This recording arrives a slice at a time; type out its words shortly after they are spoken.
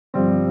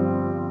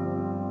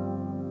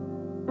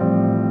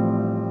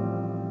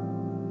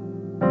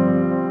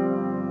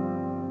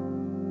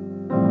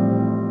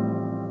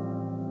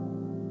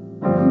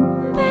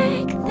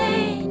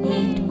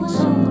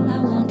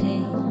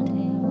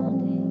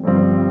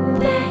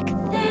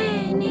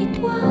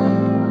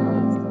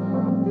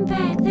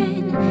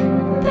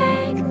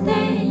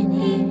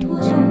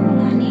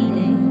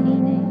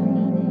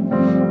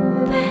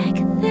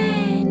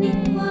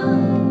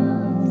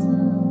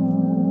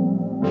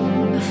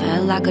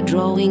like a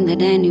drawing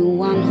that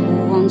anyone who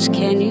wants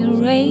can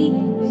erase.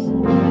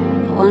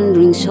 A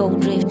wandering soul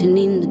drifting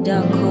in the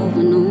dark of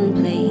an own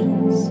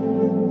place.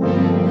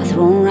 A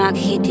thrown rock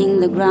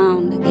hitting the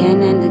ground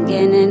again and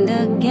again and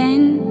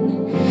again.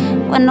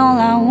 When all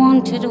I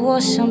wanted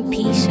was some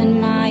peace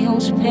and my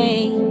own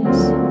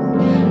space.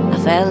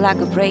 I felt like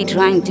a prey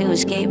trying to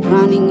escape,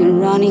 running and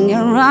running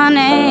and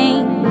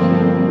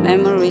running.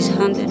 Memories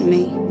hunted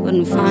me,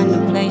 couldn't find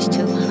a place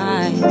to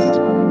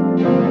hide.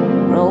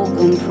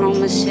 Broken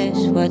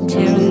promises were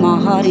tearing my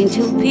heart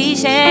into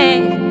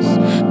pieces.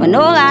 When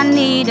all I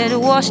needed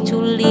was to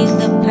leave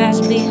the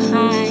past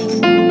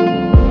behind.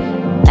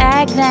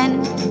 Back then,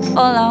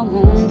 all I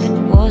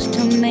wanted was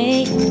to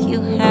make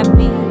you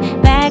happy.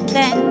 Back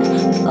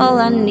then, all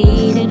I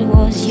needed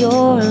was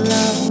your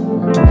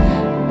love.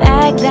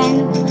 Back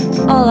then,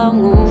 all I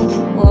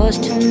wanted was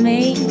to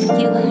make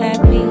you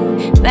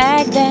happy.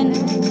 Back then,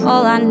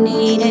 all I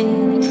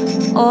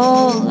needed,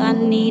 all I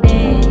needed.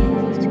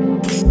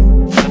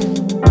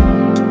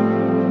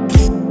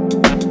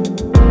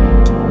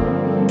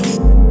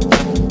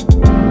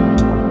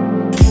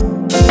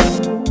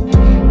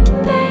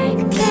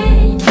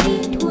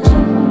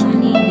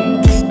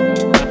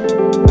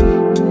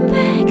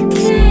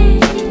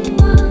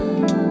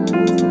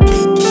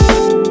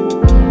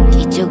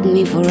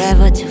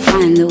 Forever to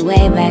find the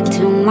way back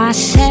to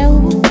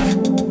myself,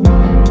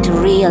 to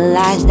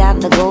realize that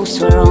the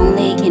ghosts were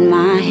only in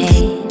my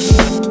head,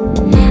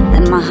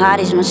 that my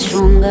heart is much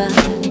stronger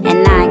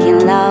and I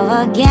can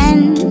love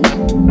again.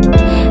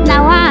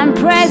 Now I'm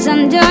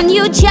present, a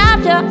new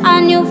chapter,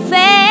 a new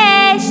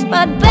face.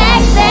 But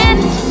back then,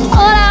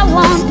 all I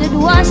wanted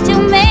was to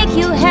make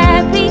you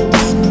happy.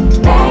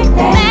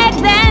 Back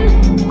then,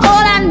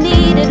 all I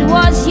needed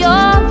was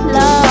your